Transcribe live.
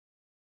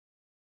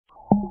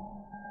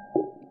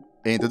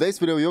In today's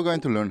video, you're going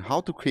to learn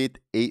how to create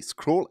a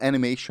scroll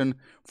animation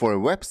for a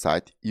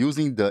website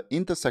using the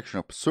Intersection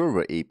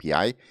Observer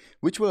API,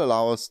 which will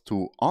allow us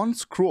to, on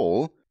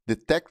scroll,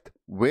 detect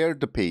where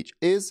the page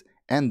is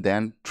and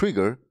then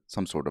trigger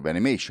some sort of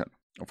animation.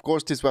 Of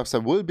course, this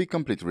website will be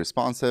completely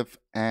responsive,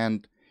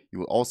 and you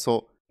will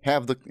also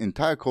have the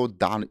entire code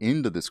down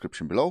in the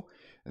description below.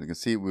 As you can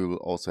see, we will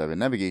also have a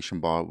navigation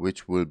bar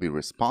which will be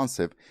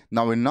responsive.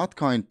 Now, we're not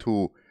going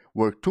to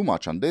work too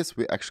much on this.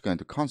 We're actually going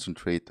to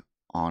concentrate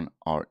on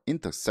our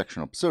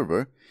Intersection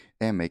Observer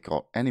and make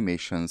our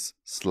animations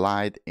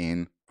slide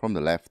in from the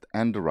left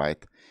and the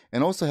right,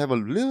 and also have a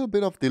little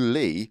bit of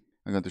delay.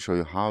 I'm going to show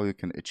you how you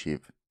can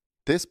achieve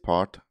this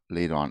part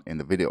later on in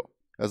the video.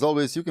 As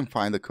always, you can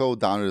find the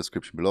code down in the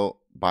description below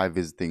by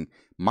visiting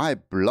my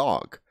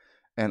blog,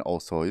 and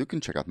also you can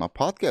check out my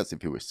podcast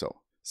if you wish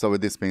so. So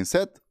with this being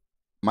said,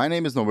 my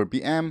name is Norbert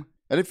BM,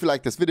 and if you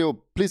like this video,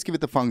 please give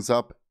it a thumbs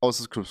up,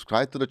 also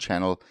subscribe to the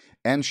channel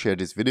and share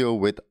this video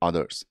with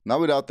others. Now,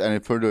 without any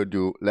further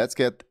ado, let's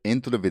get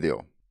into the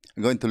video.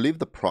 I'm going to leave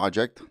the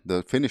project,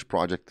 the finished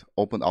project,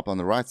 opened up on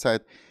the right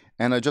side,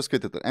 and I just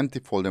created an empty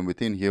folder, and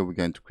within here we're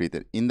going to create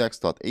an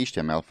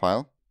index.html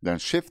file, then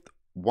shift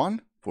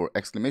 1 for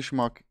exclamation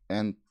mark,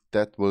 and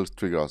that will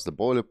trigger us the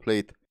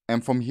boilerplate.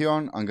 And from here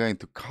on, I'm going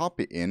to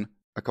copy in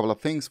a couple of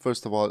things.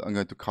 First of all, I'm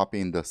going to copy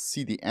in the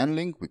CDN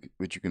link,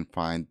 which you can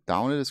find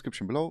down in the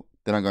description below.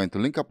 Then I'm going to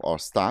link up our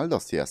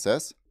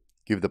style.css,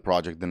 give the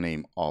project the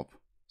name of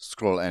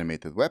Scroll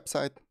Animated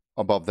Website.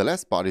 Above the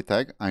last body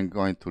tag, I'm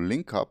going to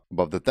link up,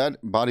 above the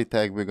body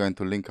tag, we're going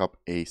to link up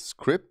a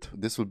script.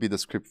 This will be the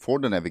script for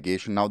the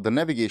navigation. Now, the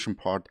navigation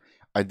part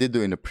I did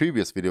do in a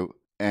previous video,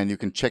 and you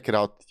can check it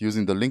out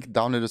using the link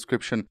down in the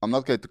description. I'm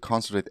not going to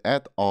concentrate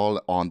at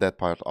all on that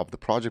part of the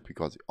project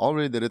because you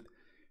already did it.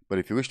 But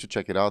if you wish to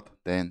check it out,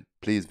 then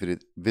please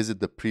visit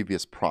the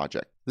previous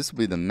project. This will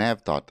be the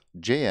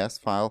nav.js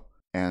file,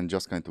 and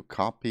just going to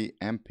copy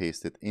and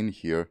paste it in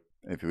here.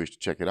 If you wish to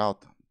check it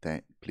out,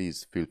 then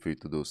please feel free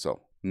to do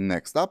so.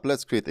 Next up,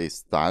 let's create a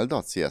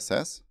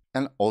style.css,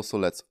 and also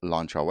let's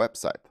launch our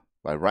website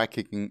by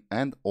right-clicking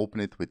and open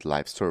it with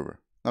Live Server.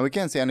 Now we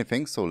can't see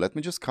anything, so let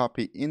me just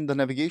copy in the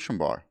navigation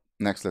bar.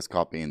 Next, let's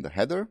copy in the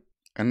header,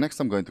 and next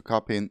I'm going to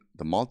copy in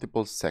the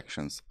multiple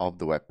sections of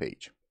the web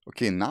page.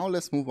 Okay, now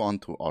let's move on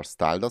to our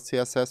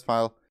style.css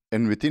file,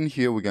 and within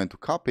here we're going to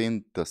copy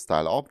in the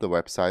style of the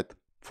website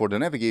for the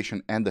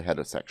navigation and the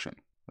header section.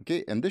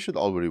 Okay, and this should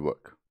already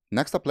work.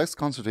 Next up, let's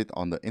concentrate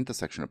on the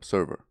Intersection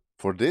Observer.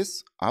 For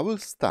this, I will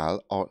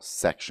style our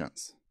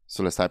sections.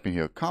 So let's type in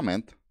here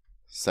comment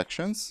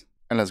sections,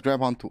 and let's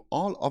grab onto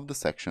all of the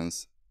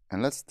sections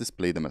and let's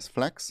display them as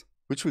flex,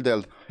 which will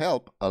then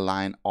help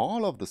align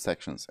all of the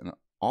sections and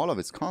all of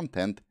its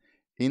content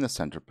in a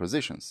center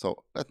position.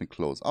 So let me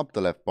close up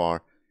the left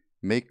bar,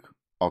 make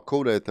our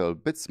code editor a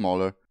bit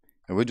smaller,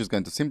 and we're just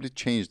going to simply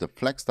change the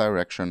flex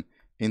direction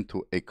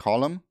into a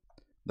column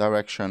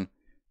direction.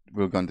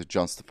 We're going to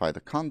justify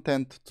the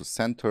content to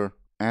center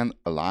and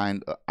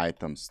align the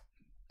items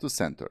to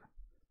center.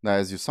 Now,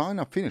 as you saw in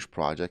our finished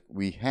project,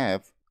 we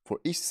have for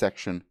each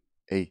section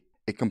a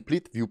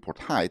complete viewport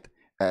height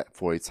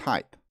for its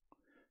height.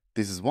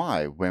 This is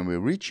why when we're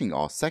reaching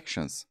our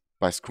sections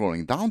by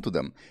scrolling down to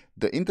them,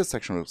 the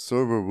Intersection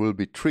Observer will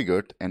be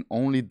triggered, and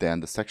only then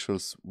the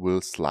sections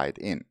will slide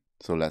in.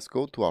 So let's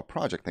go to our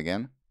project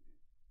again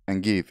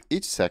and give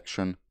each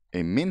section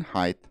a min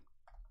height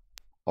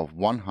of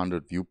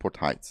 100 viewport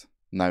heights.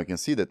 Now you can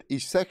see that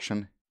each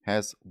section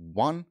has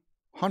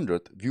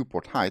 100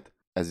 viewport height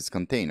as its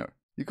container.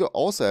 You could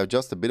also add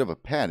just a bit of a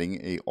padding,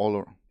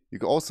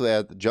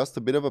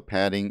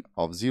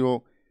 of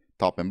 0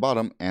 top and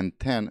bottom and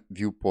 10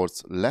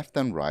 viewports left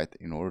and right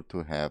in order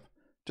to have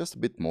just a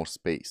bit more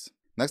space.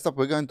 Next up,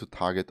 we're going to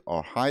target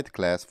our hide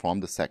class from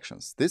the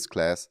sections. This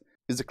class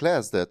is a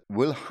class that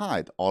will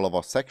hide all of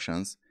our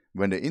sections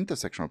when the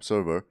Intersection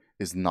Observer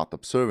is not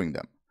observing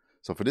them.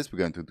 So for this, we're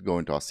going to go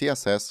into our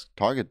CSS,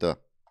 target the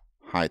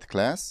hide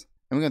class,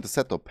 and we're going to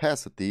set the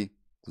opacity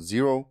to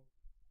 0,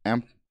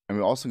 and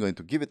we're also going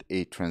to give it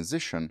a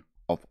transition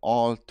of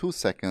all 2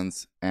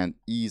 seconds and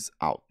ease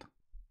out.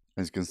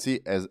 As you can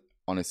see, as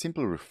on a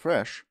simple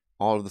refresh,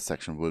 all of the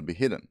section will be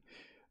hidden.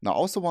 Now I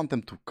also want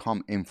them to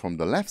come in from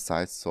the left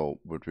side, so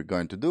what we're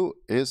going to do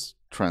is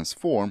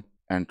transform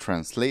and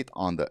translate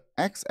on the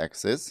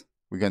x-axis.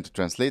 We're going to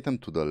translate them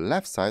to the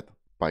left side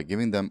by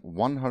giving them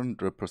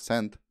 100%,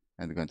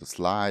 and we're going to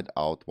slide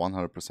out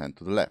 100%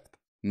 to the left.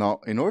 Now,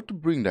 in order to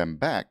bring them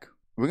back,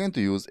 we're going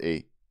to use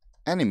a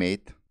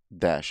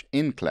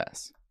animate-in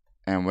class.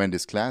 And when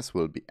this class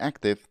will be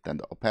active, then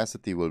the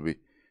opacity will be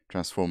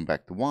transformed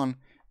back to 1,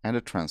 and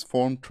the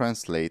transform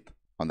translate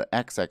on the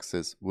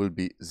x-axis will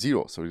be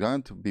 0. So we're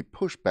going to be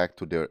pushed back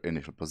to their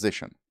initial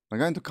position. I'm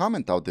going to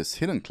comment out this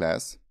hidden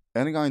class,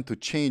 and I'm going to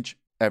change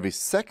every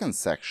second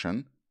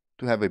section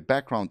to have a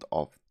background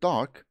of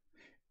dark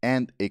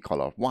and a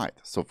color of white.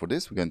 So for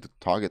this, we're going to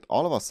target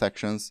all of our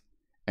sections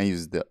and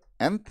use the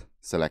nth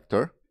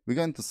selector. We're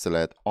going to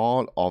select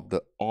all of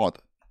the odd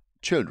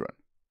children,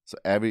 so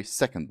every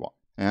second one.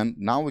 And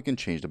now we can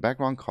change the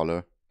background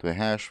color to a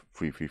hash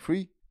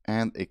 333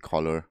 and a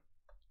color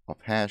of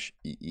hash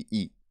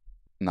EEE.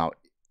 Now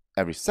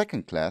every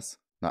second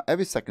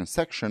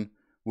section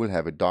will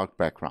have a dark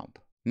background.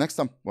 Next,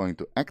 I'm going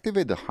to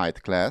activate the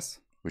hide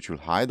class, which will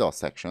hide all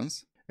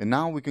sections. And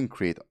now we can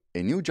create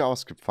a new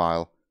JavaScript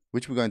file,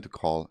 which we're going to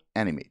call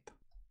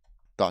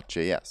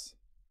animate.js.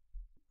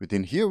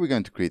 Within here, we're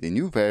going to create a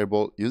new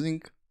variable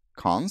using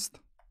const.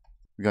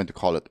 We're going to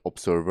call it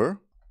observer.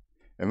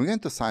 And we're going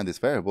to assign this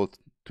variable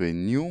to a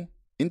new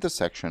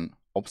intersection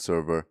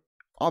observer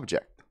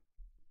object.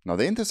 Now,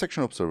 the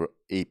intersection observer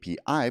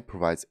API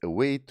provides a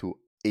way to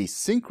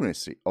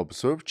asynchronously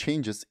observe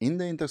changes in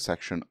the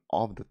intersection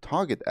of the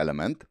target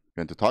element.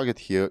 We're going to target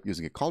here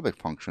using a callback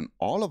function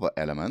all of our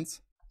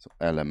elements. So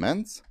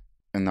elements.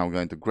 And now we're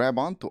going to grab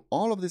onto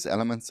all of these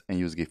elements and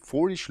use a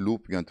for each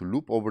loop. We're going to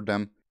loop over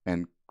them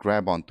and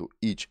grab onto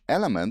each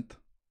element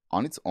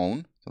on its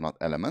own. So not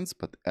elements,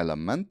 but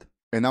element.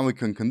 And now we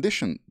can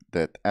condition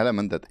that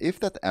element that if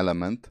that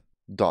element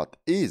dot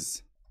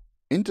is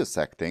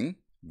intersecting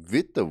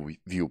with the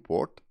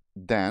viewport,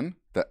 then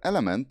the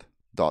element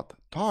dot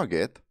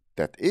target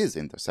that is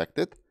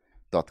intersected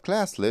dot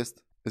class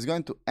list is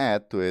going to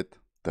add to it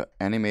the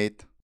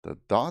animate, the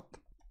dot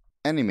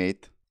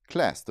animate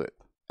class to it.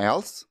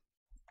 Else,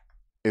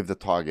 if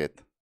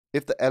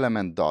the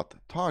element dot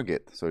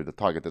target, sorry, the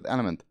targeted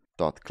element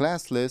dot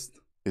class list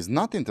is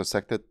not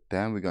intersected,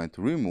 then we're going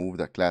to remove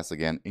the class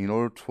again in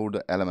order for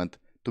the element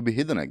to be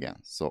hidden again.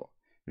 So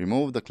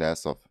remove the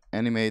class of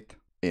animate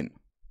in.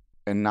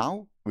 And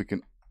now we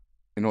can,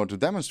 in order to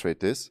demonstrate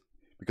this,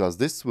 because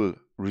this will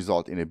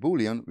result in a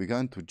boolean, we're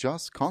going to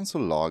just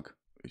console log.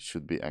 It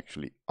should be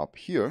actually up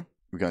here.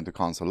 We're going to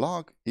console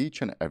log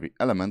each and every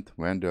element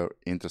when they're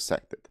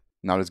intersected.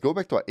 Now let's go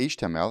back to our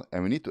HTML,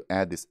 and we need to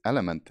add this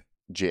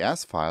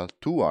element.js file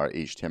to our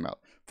HTML.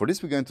 For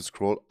this, we're going to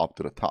scroll up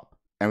to the top.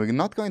 And we're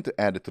not going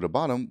to add it to the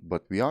bottom,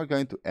 but we are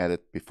going to add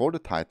it before the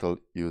title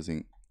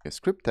using a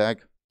script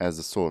tag as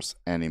the source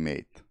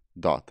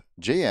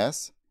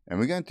animate.js. And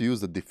we're going to use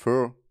the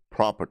defer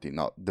property.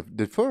 Now, the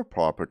defer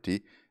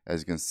property,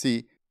 as you can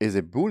see, is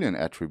a Boolean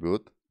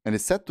attribute and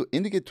is set to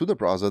indicate to the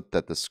browser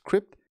that the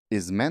script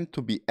is meant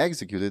to be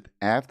executed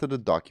after the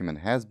document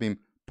has been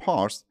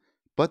parsed,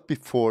 but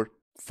before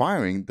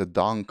firing the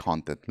DOM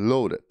content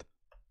loaded.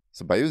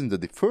 So by using the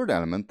deferred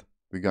element,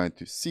 we're going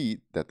to see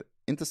that the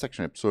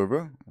intersection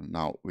observer,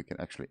 now we can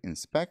actually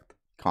inspect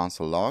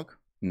console log.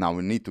 Now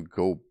we need to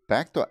go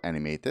back to our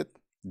animated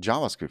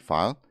JavaScript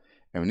file,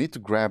 and we need to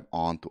grab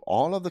onto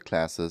all of the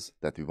classes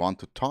that we want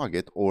to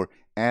target or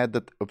add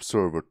that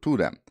observer to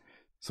them.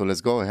 So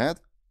let's go ahead,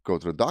 go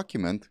to the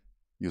document,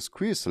 use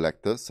query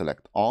selector,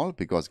 select all,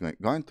 because we're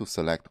going to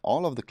select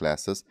all of the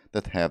classes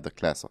that have the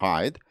class of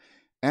hide.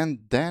 And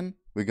then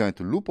we're going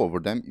to loop over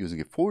them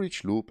using a for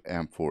each loop,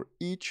 and for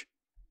each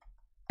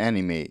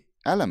anime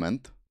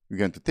element, we're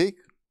going to take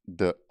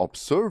the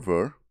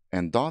observer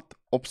and dot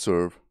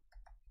observe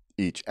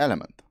each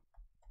element.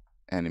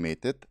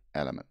 Animated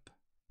element.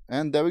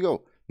 And there we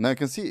go. Now you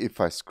can see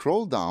if I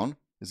scroll down,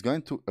 it's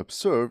going to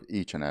observe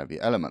each and every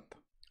element.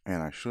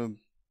 And I should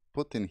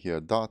put in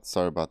here dot,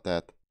 sorry about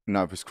that.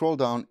 Now if we scroll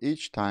down,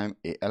 each time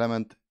an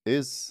element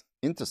is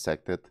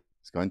intersected,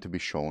 it's going to be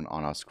shown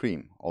on our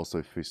screen. Also,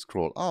 if we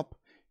scroll up,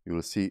 you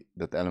will see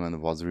that the element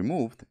was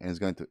removed and is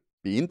going to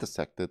be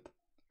intersected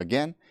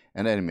again,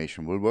 and the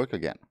animation will work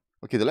again.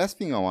 Okay, the last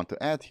thing I want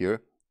to add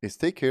here is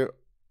take care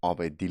of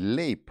a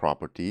delay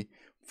property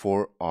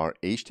for our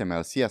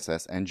HTML,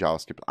 CSS, and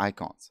JavaScript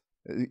icons.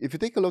 If you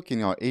take a look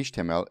in our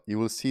HTML, you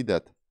will see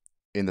that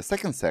in the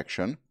second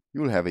section,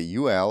 you will have a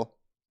UL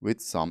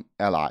with some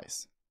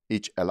LIs.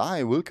 Each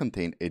LI will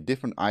contain a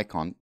different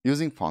icon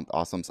using Font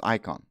Awesome's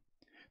icon.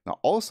 Now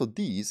also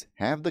these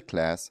have the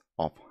class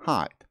of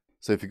hide.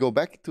 So if you go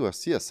back to our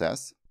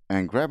CSS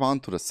and grab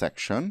onto the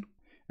section,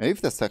 and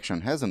if the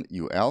section has an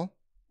UL,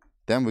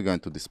 then we're going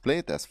to display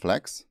it as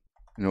flex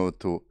in order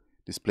to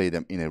display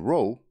them in a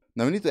row.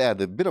 Now we need to add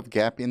a bit of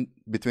gap in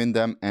between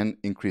them and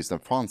increase the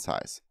font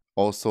size.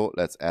 Also,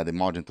 let's add a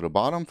margin to the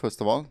bottom first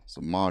of all.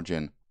 So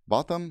margin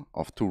bottom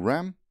of 2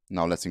 rem.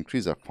 Now let's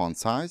increase our font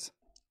size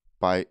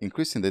by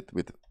increasing it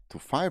to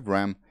 5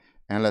 rem,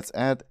 and let's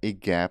add a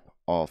gap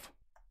of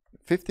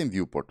 15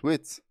 viewport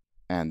widths,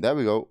 and there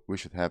we go. We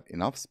should have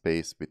enough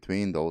space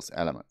between those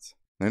elements.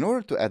 Now in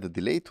order to add a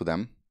delay to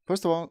them,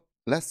 first of all,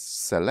 let's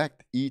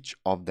select each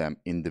of them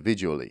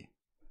individually.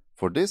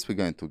 For this, we're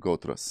going to go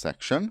to the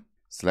section,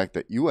 select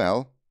the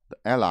UL, the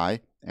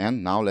LI,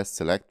 and now let's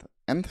select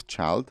nth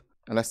child,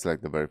 and let's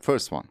select the very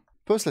first one.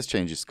 First, let's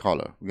change its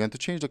color. We're going to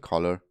change the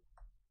color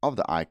of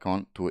the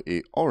icon to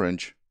a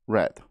orange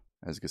red.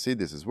 As you can see,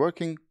 this is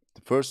working.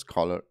 The first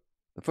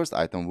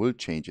item will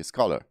change its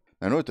color.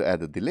 Now, in order to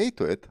add a delay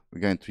to it,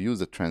 we're going to use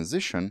the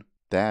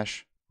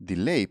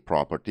transition-delay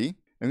property, and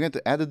we're going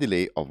to add a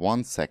delay of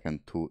 1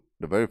 second to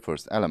the very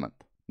first element.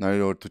 Now,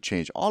 in order to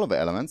change all of the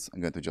elements, I'm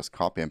going to just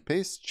copy and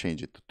paste,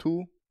 change it to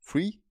 2,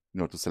 3.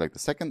 In order to select the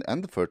second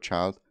and the third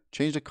child,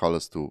 change the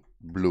colors to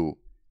blue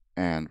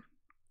and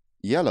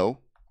yellow.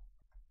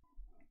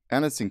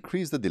 And let's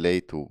increase the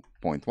delay to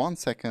 0.1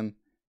 second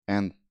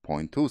and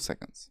 0.2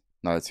 seconds.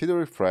 Now let's hit a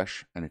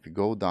refresh, and if you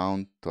go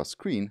down to a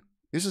screen,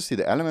 you should see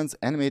the elements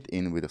animate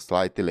in with a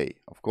slight delay.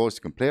 Of course,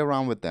 you can play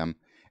around with them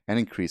and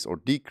increase or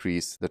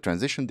decrease the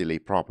transition delay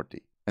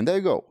property. And there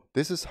you go.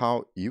 This is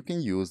how you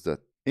can use the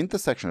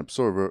intersection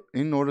observer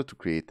in order to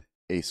create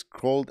a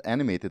scrolled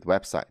animated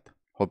website.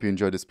 Hope you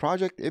enjoyed this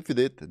project. If you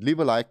did, leave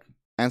a like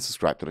and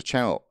subscribe to the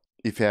channel.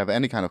 If you have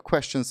any kind of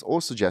questions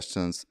or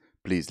suggestions,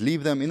 please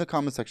leave them in the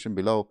comment section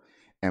below.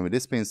 And with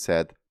this being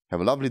said,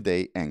 have a lovely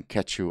day and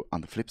catch you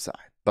on the flip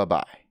side. Bye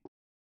bye.